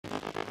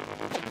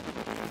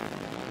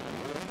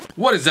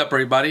What is up,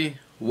 everybody?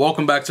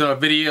 Welcome back to another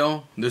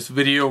video. In this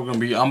video we're going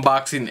to be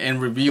unboxing and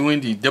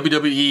reviewing the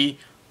WWE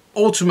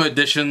Ultimate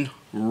Edition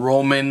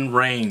Roman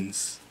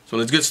Reigns. So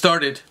let's get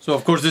started. So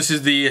of course this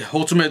is the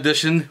Ultimate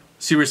Edition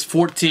Series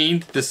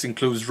 14. This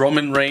includes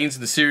Roman Reigns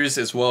in the series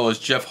as well as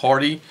Jeff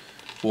Hardy.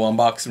 We'll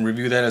unbox and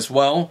review that as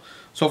well.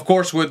 So of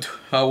course with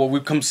what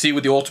we've come to see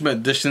with the Ultimate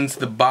Editions,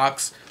 the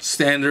box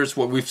standards,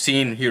 what we've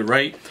seen here,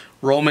 right?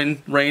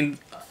 Roman Reigns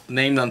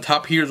named on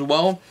top here as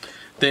well.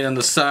 Then on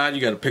the side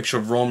you got a picture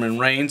of Roman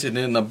Reigns, and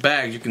then in the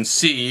back you can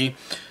see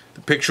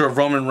the picture of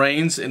Roman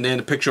Reigns and then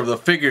the picture of the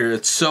figure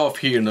itself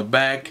here in the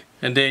back.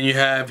 And then you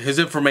have his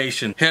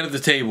information, head of the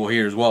table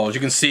here as well. As you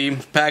can see,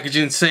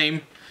 packaging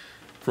same,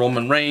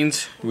 Roman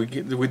Reigns. We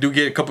do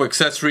get a couple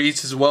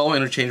accessories as well,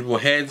 interchangeable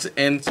heads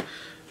and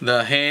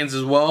the hands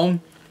as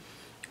well.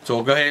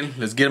 So go ahead,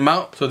 let's get them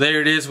out. So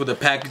there it is with the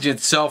packaging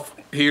itself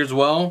here as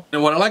well.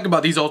 And what I like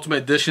about these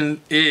Ultimate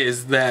Editions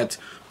is that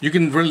you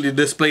can really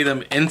display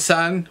them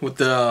inside with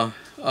the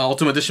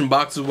Ultimate Edition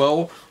box as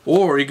well,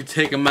 or you can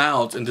take them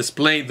out and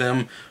display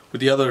them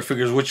with the other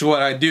figures, which is what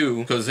I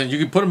do, because then you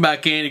can put them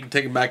back in, you can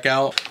take them back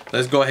out.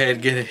 Let's go ahead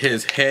and get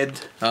his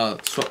head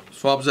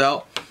swabs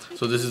out.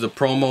 So this is the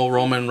promo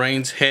Roman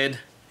Reigns head.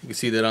 You can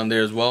see that on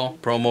there as well.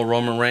 Promo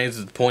Roman Reigns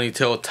is the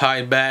ponytail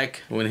tied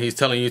back. When he's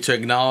telling you to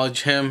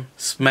acknowledge him,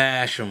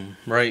 smash him,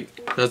 right?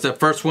 That's that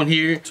first one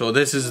here. So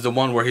this is the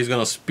one where he's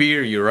gonna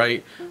spear you,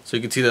 right? So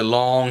you can see the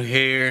long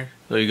hair.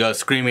 So you got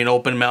screaming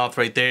open mouth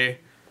right there.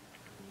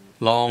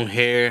 Long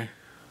hair.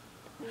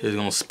 He's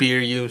gonna spear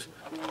you.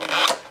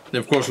 Then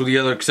of course with the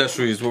other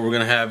accessories, what we're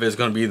gonna have is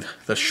gonna be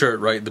the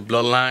shirt, right? The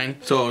bloodline.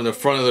 So in the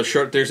front of the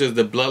shirt there says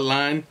the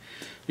bloodline.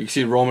 You can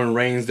see Roman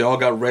Reigns, they all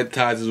got red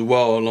ties as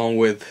well, along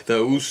with the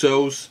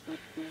Usos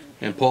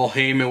and Paul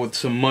Heyman with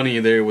some money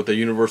there with the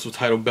Universal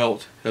title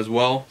belt as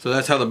well. So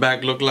that's how the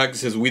back looked like. It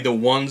says "We the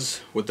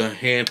Ones" with the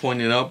hand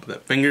pointing up,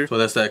 that finger. So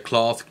that's that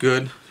cloth,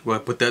 good. We'll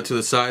put that to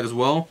the side as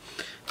well.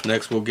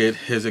 Next we'll get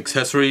his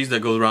accessories that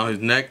goes around his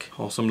neck.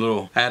 Awesome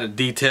little added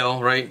detail,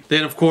 right?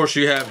 Then of course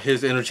you have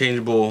his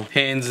interchangeable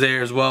hands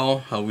there as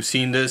well. We've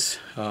seen this.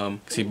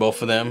 See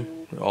both of them.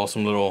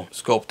 Awesome little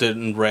sculpted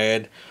in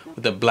red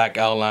with the black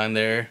outline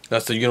there.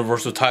 That's the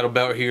Universal title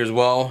belt here as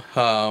well.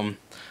 The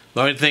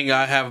only thing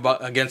I have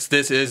against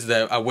this is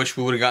that I wish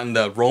we would have gotten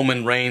the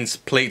Roman Reigns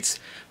plates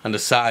on the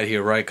side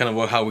here, right? Kind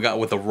of how we got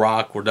with the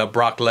Rock or the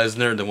Brock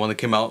Lesnar, the one that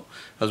came out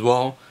as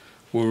well.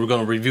 We were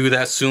going to review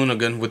that soon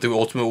again with the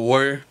Ultimate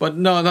Warrior. But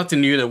no, nothing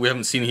new that we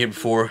haven't seen here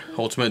before.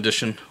 Ultimate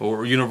Edition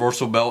or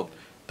Universal belt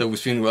that we've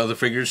seen with other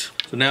figures.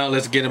 So now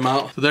let's get him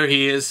out. So there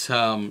he is.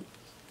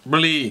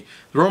 Really,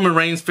 the Roman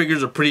Reigns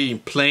figures are pretty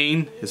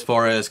plain as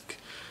far as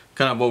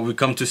kind of what we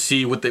come to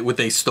see with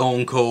a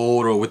Stone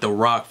Cold or with the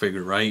Rock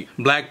figure, right?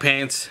 Black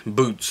pants,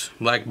 boots,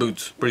 black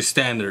boots, pretty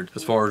standard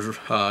as far as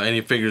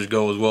any figures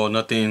go as well.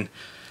 Nothing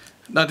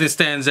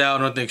stands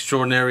out, nothing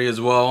extraordinary as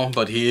well.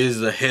 But he is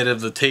the head of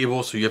the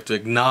table, so you have to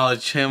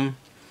acknowledge him.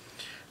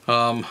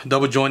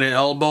 Double jointed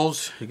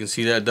elbows, you can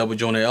see that, double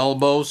jointed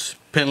elbows,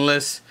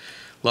 pinless,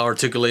 a lot of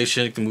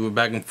articulation. You can move it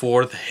back and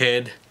forth.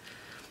 Head.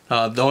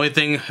 The only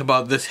thing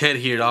about this head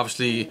here,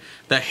 obviously,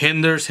 that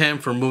hinders him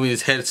from moving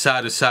his head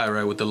side to side,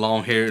 right, with the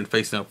long hair and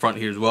facing up front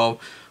here as well.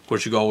 Of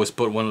course, you can always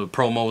put one of the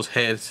promo's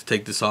heads.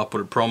 Take this off, put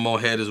a promo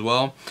head as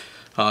well.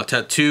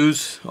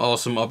 Tattoos,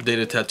 awesome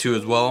updated tattoo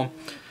as well.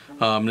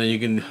 Then you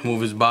can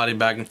move his body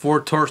back and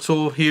forth,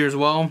 torso here as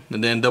well.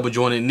 And then double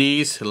jointed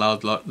knees,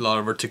 allows a lot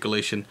of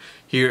articulation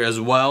here as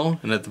well.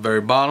 And at the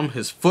very bottom,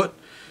 his foot.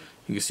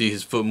 You can see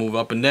his foot move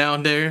up and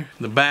down there.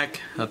 The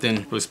back,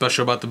 nothing really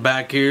special about the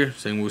back here.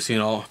 Same we've seen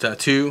all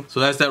tattoo.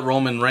 So that's that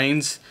Roman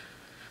Reigns.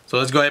 So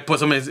let's go ahead and put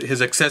some of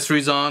his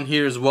accessories on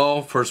here as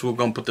well. First we're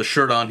going to put the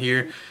shirt on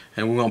here,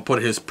 and we're going to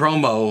put his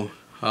promo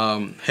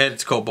head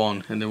scope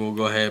on. And then we'll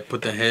go ahead and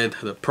put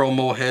the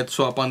promo head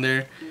swap on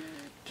there.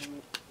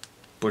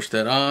 Push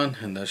that on,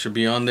 and that should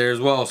be on there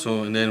as well.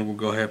 So, and then we'll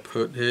go ahead and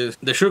put his...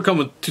 They should come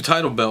with 2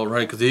 title belt,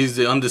 right? Because he's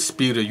the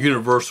undisputed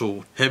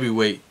Universal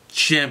Heavyweight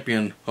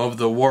Champion of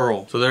the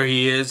world. So there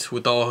he is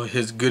with all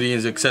his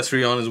goodies and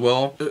accessory on as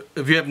well.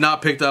 If you have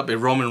not picked up a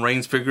Roman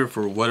Reigns figure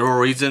for whatever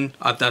reason,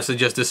 I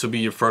suggest this would be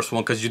your first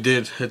one, because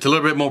it's a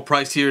little bit more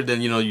pricier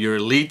than, you know, your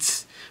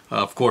elites.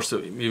 Of course,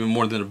 even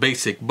more than a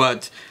basic,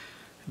 but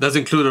it does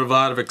include a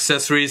lot of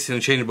accessories,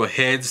 interchangeable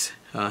heads,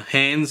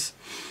 hands,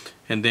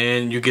 and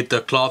then you get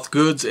the cloth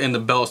goods and the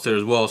belts there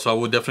as well. So I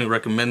would definitely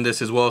recommend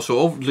this as well.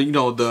 So, you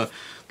know, the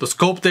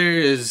scope there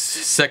is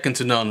second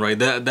to none, right?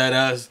 That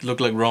does look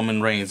like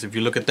Roman Reigns. If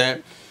you look at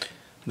that,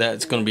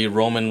 that's going to be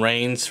Roman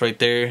Reigns right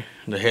there.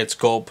 The head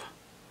sculpt,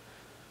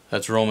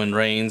 that's Roman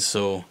Reigns.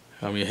 So,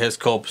 I mean, head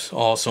sculpt's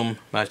awesome.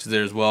 Matches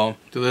there as well.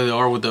 So there they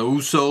are with the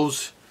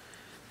Usos,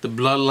 the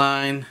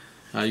bloodline.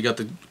 You got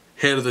the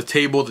head of the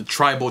table, the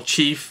tribal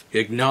chief.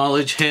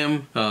 Acknowledge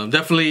him.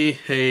 Definitely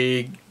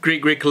a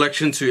great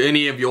collection to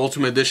any of your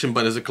Ultimate Edition,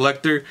 but as a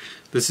collector,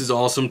 this is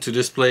awesome to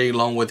display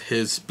along with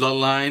his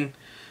bloodline.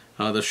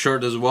 The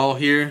shirt as well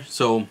here.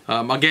 So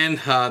again,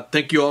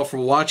 thank you all for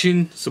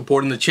watching,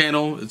 supporting the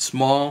channel. It's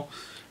small,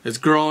 it's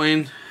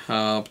growing.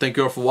 Thank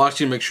you all for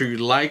watching. Make sure you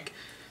like,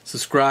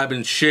 subscribe,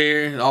 and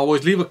share. And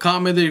always leave a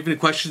comment if you have any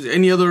questions,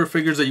 any other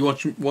figures that you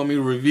want me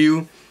to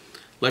review.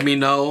 Let me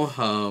know.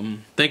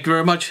 Thank you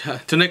very much.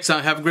 Till next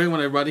time, have a great one,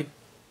 everybody.